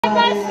Hi.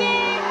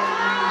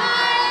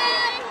 Hi.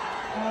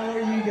 How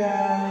are you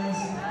guys?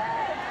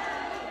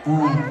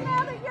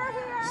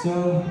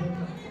 So,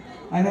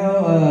 I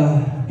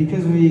know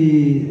because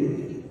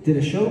we did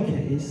a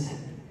showcase,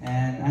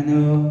 and I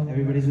know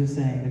everybody's been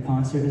saying the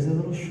concert is a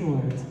little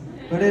short,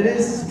 but it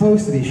is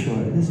supposed to be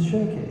short. It's a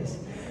showcase.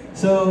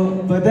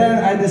 So, but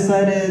then I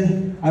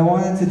decided I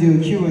wanted to do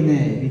a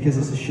Q&A because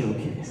it's a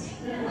showcase.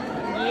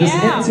 It's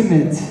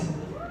intimate,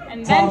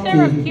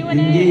 talking,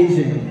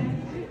 engaging.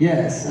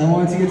 Yes, I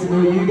want to get to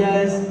know you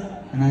guys,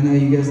 and I know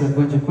you guys have a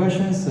bunch of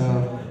questions,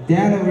 so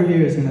Dan over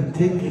here is going to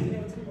pick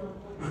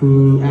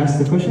who asked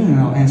the question, and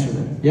I'll answer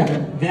them. Yeah?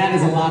 That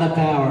is a lot of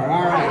power.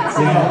 All right,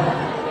 so...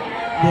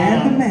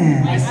 Dan the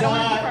man. I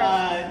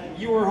saw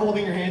you were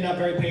holding your hand up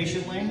very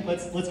patiently.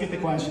 Let's get the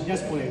question.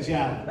 Yes, please.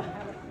 Yeah.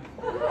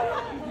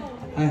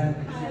 Hi.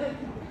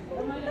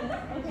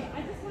 Okay,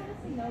 I just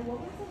wanted to know, what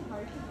were some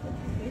hardships that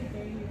you faced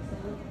during your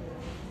solo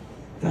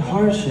career? The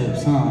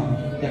hardships,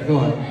 huh? Yeah, go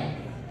on.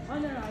 Oh,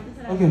 no, I just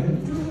said Okay.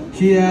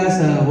 She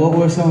asked, what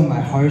were some of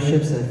my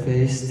hardships I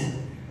faced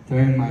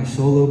during my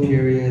solo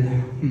period?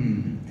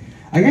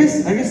 I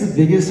guess the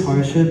biggest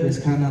hardship is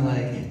kind of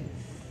like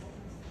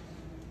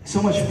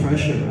so much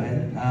pressure,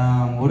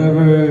 right?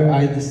 Whatever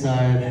I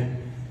decide,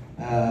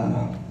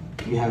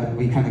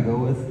 we kind of go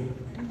with,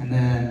 and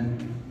then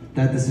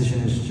that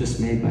decision is just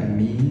made by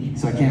me,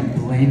 so I can't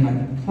blame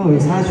it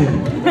was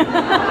Hajun.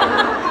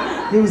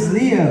 It was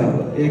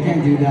Leo. I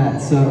can't do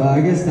that. So I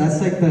guess that's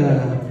like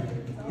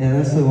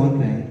that's the one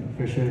thing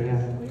for sure.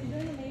 Yeah.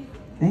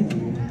 Thank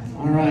you.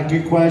 All right,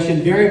 good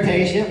question. Very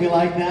patient. We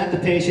like that. The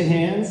patient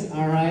hands.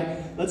 All right.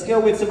 Let's go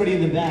with somebody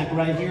in the back,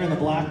 right here in the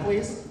black,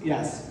 please.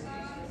 Yes.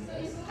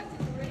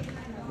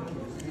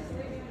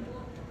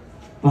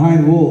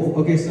 Behind Wolf.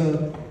 Okay,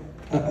 so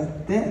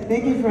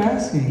thank you for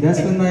asking.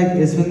 It's been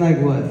like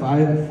what,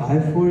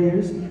 4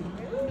 years?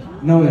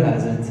 No, it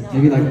hasn't.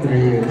 Maybe like 3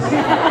 years.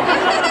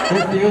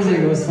 It feels like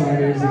it was 5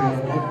 years ago.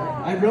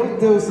 I wrote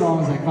those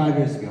songs like 5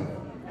 years ago.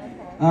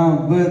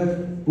 But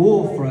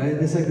Wolf, right?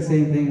 It's like the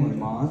same thing with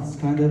moths,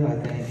 kind of. I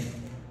think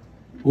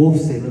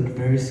wolves, they look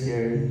very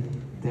scary.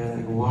 They're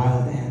like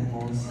wild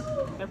animals,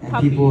 and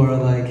people are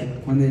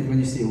like, when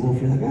you see a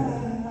wolf, you're like, ah.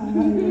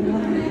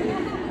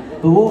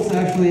 But wolves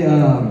actually,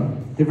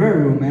 they're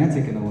very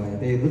romantic in a way.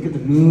 They look at the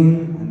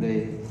moon and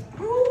they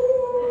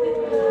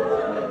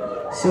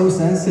so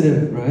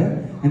sensitive, right?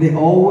 And they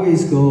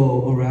always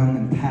go around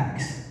in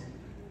packs,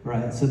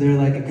 right? So they're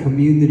like a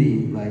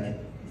community, like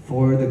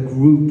for the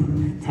group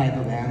type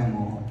of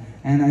animal.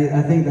 And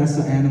I think that's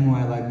the animal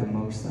I like the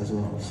most as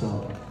well.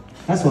 So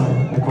that's why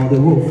I called it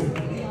Wolf.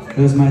 It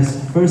was my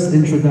first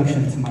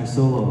introduction to my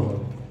solo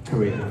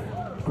career.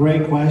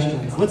 Great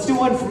questions. Let's do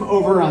one from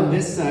over on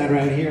this side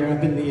right here,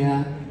 up in the,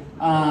 yeah,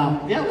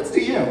 let's do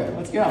you.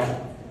 Let's go.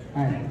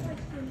 Hi.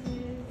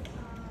 You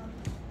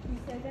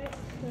said that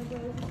the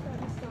Rose is going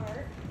to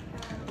start.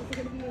 Is it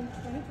going to be in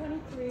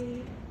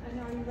 2023? And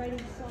are you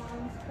writing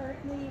songs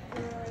currently, or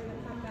are you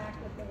going to come back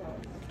with the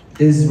Rose?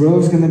 Is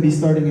Rose going to be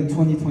starting in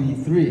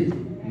 2023?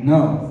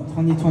 No,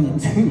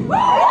 2022.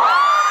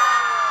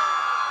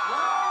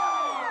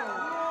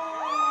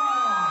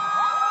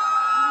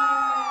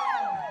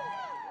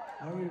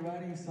 Are we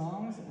writing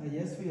songs?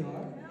 Yes, we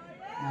are.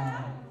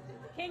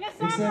 King of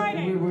Except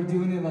songwriting. we're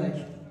doing it like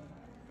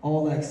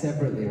all like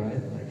separately,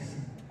 right? Like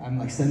I'm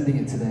like sending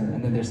it to them,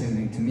 and then they're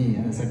sending it to me,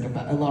 and it's like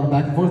a lot of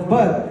back and forth.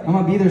 But I'm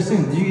gonna be there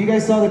soon. You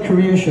guys saw the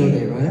Korean show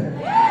day, right?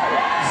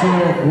 So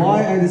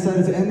why I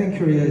decided to end in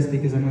Korea is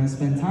because I'm gonna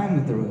spend time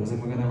with the Rose, and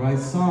we're gonna write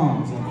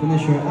songs and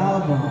finish our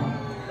album,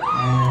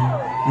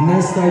 and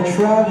then start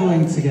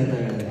traveling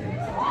together.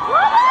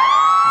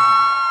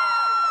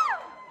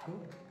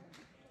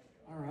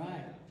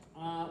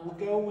 We'll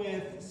go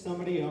with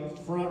somebody up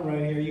front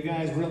right here. You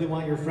guys really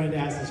want your friend to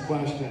ask this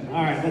question.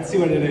 All right, let's see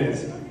what it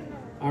is.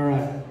 All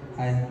right.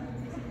 Hi.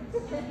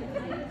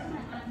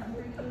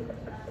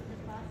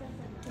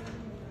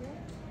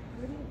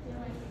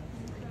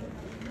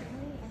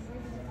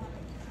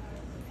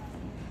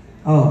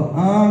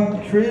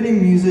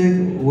 Creating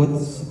music,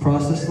 what's the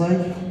process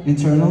like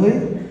internally?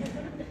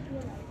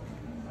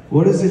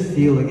 What does it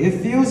feel like?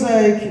 It feels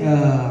like,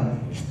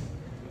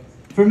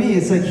 for me,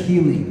 it's like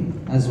healing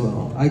as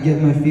well. I get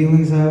my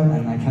feelings out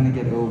and I kind of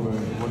get over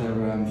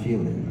whatever I'm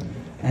feeling.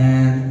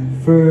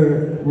 And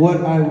for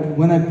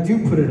when I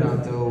do put it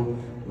out though,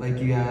 like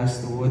you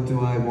asked, what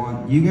do I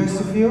want you guys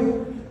to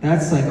feel?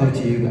 That's like up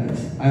to you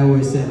guys. I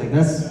always say like,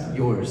 that's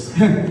yours.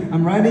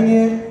 I'm writing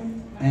it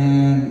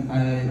and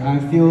I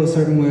feel a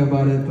certain way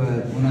about it,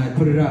 but when I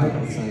put it out,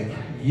 it's like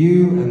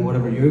you and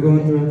whatever you're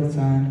going through at the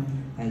time,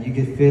 and you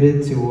can fit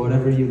it to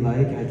whatever you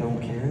like. I don't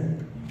care.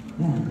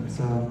 Yeah,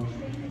 so,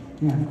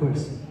 yeah, of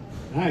course.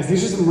 Nice.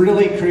 These are some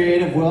really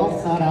creative, well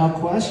thought out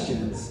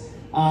questions.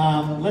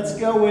 Let's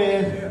go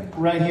with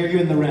right here, you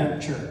in the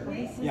red. Sure.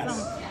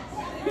 Yes.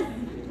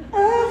 I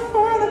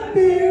wanna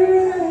be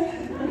red.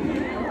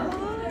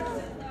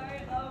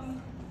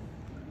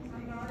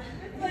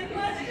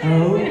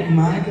 Oh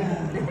my God.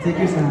 Take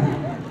your time.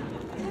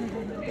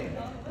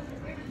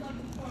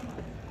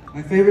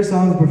 My favorite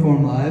song to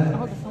perform live?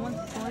 Someone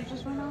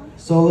just went out?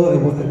 Solo,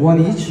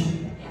 one each?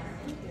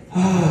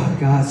 Oh,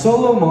 God.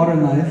 Solo,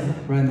 Modern Life,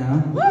 right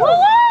now.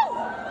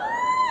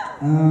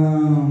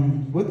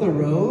 With the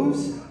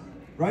Rose,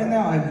 right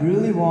now I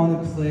really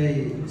want to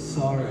play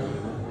Sorry.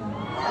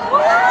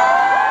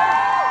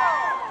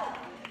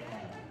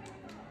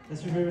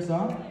 That's your favorite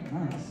song?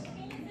 Nice.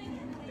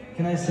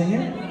 Can I sing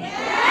it?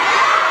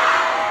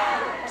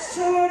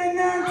 Sorry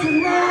not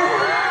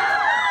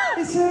tonight.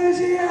 It's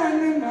already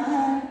on my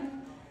mind.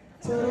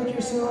 Told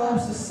you so I'm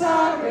so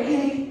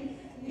sorry.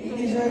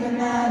 이기적인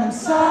난 I'm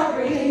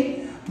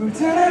sorry.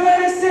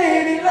 물들어버린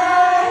city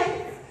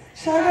life.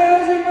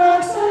 차가워진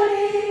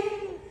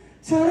목소리.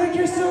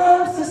 돌이킬 수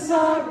없어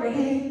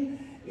sorry.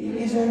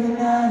 이기적인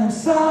난 I'm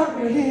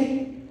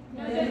sorry.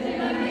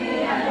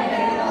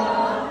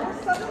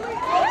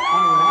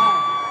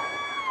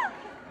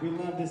 We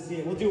love to see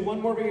it. We'll do one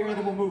more over here and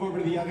then we'll move over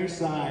to the other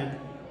side.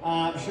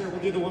 Sure,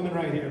 we'll do the woman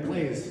right here,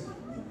 please.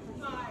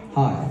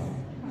 Hi.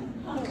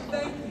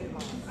 Thank you.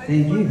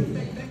 Thank you.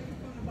 Thank you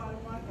from the bottom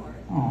of my heart.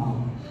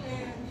 Aw.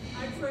 And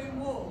I train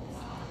wolves.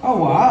 Oh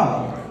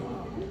wow.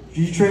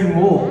 You train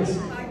wolves. I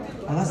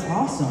do. Oh, that's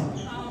awesome. I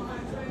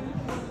train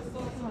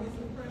for the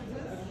Social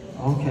Princess.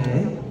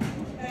 Okay.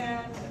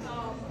 And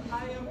I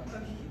am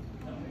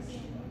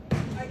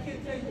I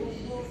can't tell you what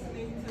wolves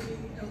mean to me.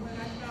 And when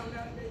I found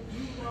out that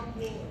you love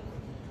wolves,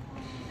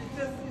 it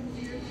just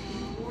endeared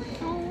me more to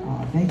you.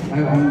 Oh, thank you.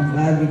 I'm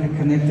glad we could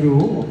connect through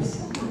wolves.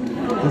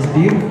 That's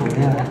beautiful,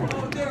 yeah.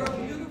 Oh, they're a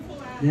beautiful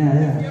animal. Yeah,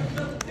 yeah. You ever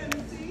go to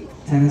Tennessee?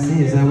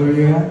 Tennessee, is that where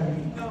you're at?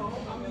 No,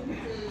 I'm in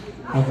Missouri.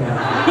 Okay.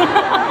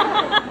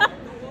 The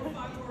wolf I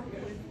work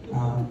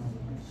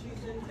with,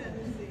 she's in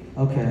Tennessee.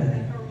 Okay. And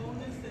her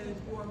owner says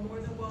you are more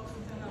than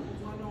welcome to have a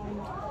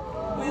one-on-one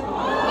with me.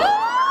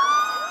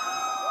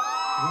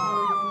 When are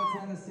we going to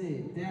Tennessee?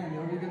 Dan,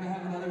 are we gonna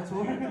have another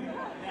tour?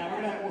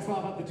 Yeah, we'll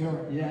swap up the tour.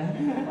 Yeah.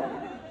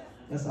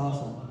 That's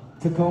awesome.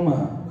 Tacoma.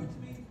 Which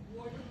means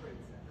warrior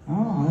princess.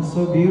 Oh, that's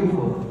so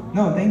beautiful.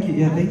 No, thank you.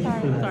 Yeah, thank you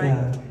for that. Sorry.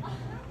 Yeah.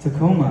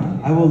 Tacoma.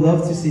 I would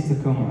love to see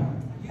Tacoma.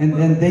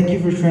 And thank you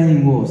for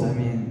training wolves. I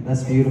mean,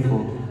 that's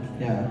beautiful.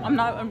 Yeah.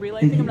 I'm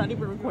realizing I'm not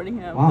even recording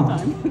him Wow. at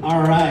the time.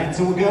 All right,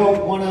 so we'll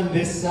go one on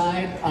this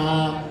side.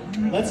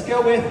 Let's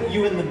go with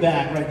you in the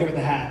back, right there with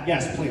the hat.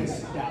 Yes,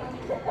 please. Yeah.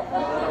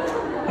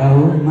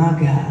 Oh my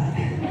God.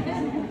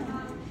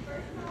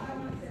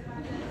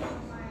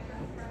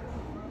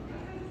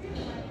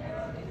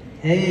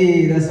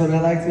 Hey, that's what I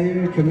like to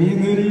hear.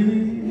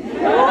 Community.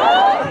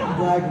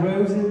 Black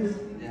roses.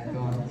 Yeah, go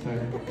on. Sorry.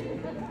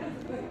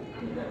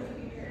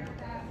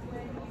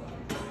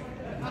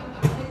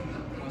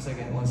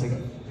 One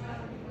second.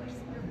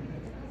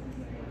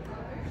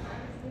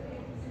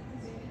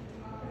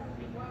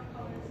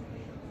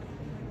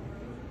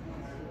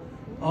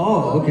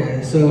 Oh,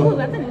 okay. So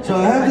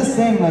I have this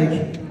thing,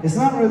 like, it's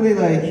not really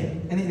like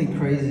anything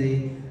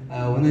crazy.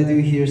 When I do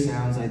hear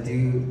sounds, I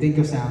do think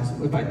of sounds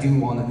if I do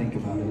want to think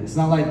about it. It's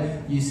not like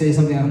you say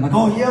something and I'm like,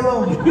 oh,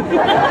 yellow! It's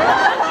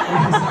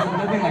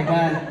nothing like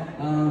that.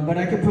 But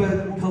I could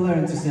put color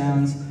into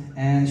sounds,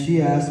 and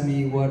she asked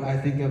me what I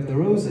think of the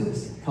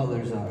roses'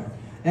 colors are.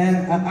 And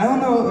I don't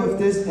know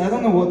I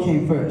don't know what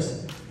came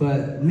first,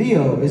 but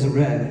Leo is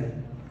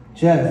red,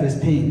 Jeff is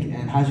pink,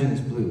 and Hajin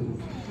is blue.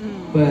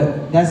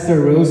 But that's their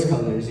rose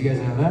colors. You guys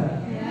know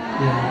that?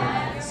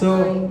 Yeah.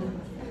 So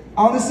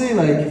honestly,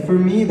 like for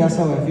me, that's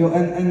how I feel.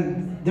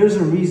 And there's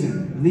a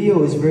reason.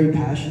 Leo is very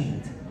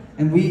passionate.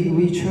 And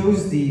we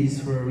chose these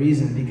for a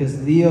reason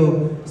because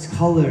Leo's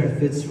color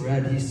fits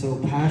red. He's so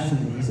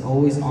passionate. He's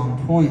always on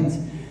point.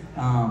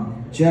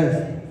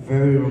 Jeff,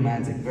 very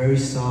romantic, very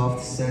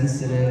soft,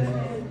 sensitive,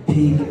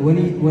 pink.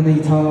 When he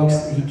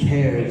talks, he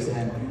cares,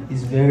 and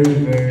he's very,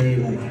 very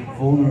like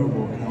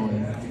vulnerable in a way.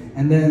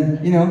 And then,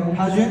 you know,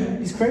 Hajin,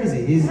 he's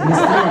crazy. He's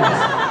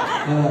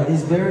mysterious.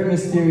 He's very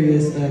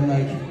mysterious, and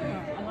like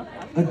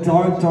a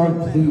dark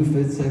blue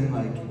fits him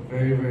like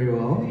very, very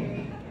well.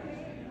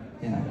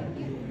 Yeah,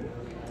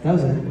 that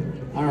was it.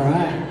 All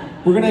right.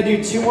 We're gonna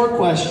do two more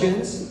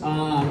questions.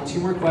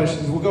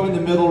 We'll go in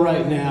the middle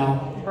right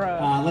now.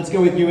 Let's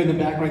go with you in the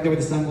back right there with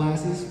the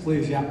sunglasses,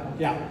 please. Yeah.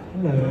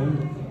 Hello.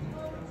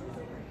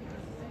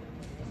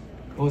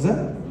 What was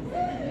that?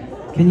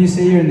 Can you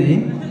say your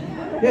name?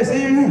 Yeah,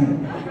 say your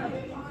name.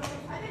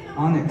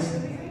 Onyx.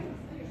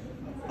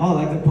 Oh,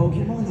 like the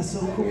Pokemon? That's so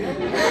cool.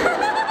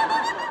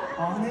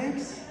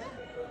 Onyx?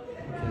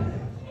 Okay.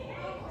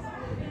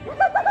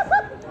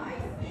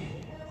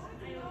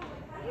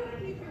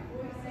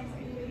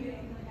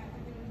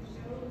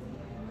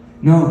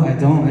 No, I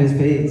don't. It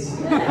fades.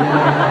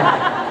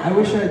 Yeah, I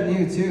wish I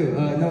knew too.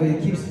 No,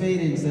 it keeps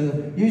fading.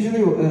 So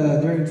usually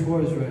during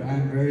tours, right,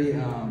 I'm very,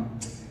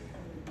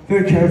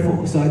 very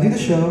careful. So I do the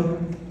show,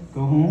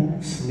 go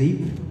home,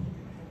 sleep.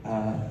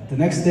 The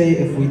next day,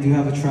 if we do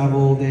have a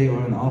travel day or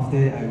an off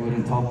day, I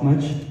wouldn't talk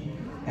much.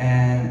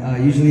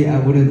 And usually I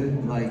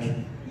wouldn't like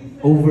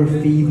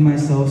overfeed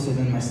myself, so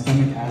then my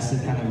stomach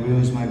acid kind of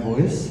ruins my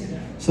voice.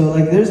 So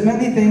like there's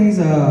many things,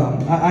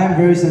 I'm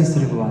very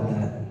sensitive about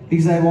that.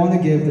 Because I want to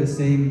give the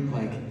same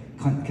like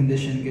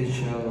conditioned, good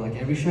show, like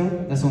every show.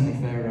 That's only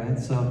fair, right?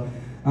 So,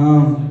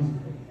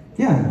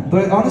 yeah.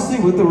 But honestly,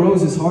 with the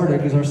Rose, it's harder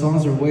because our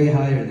songs are way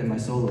higher than my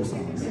solo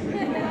songs.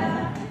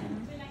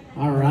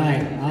 All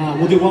right.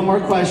 We'll do one more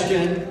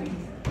question.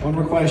 One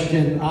more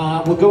question.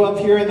 We'll go up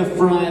here in the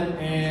front,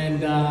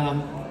 and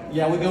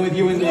yeah, we'll go with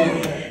you with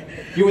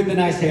the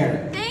nice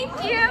hair.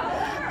 Thank you.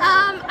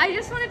 I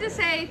just wanted to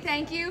say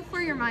thank you for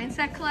your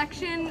mindset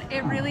collection.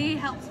 It really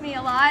helps me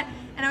a lot,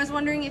 and I was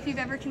wondering if you've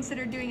ever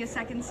considered doing a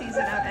second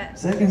season of it.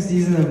 Second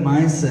season of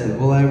Mindset.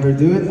 Will I ever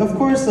do it? Of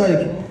course.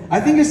 Like, I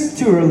think it's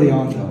too early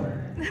on though.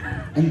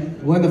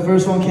 And when the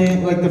first one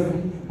came, like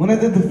when I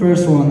did the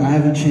first one, I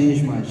haven't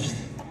changed much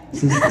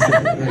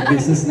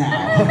since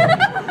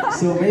now.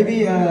 So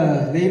maybe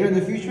later in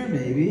the future,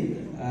 maybe.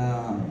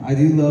 I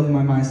do love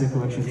my Mindset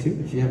collection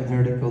too. If you haven't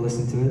heard it, go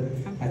listen to it.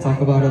 I talk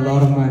about a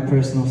lot of my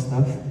personal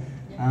stuff.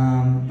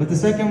 But the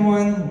second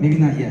one, maybe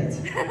not yet.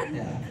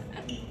 Yeah.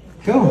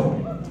 Cool.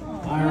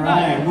 All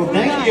right. Well,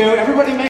 thank you. Everybody make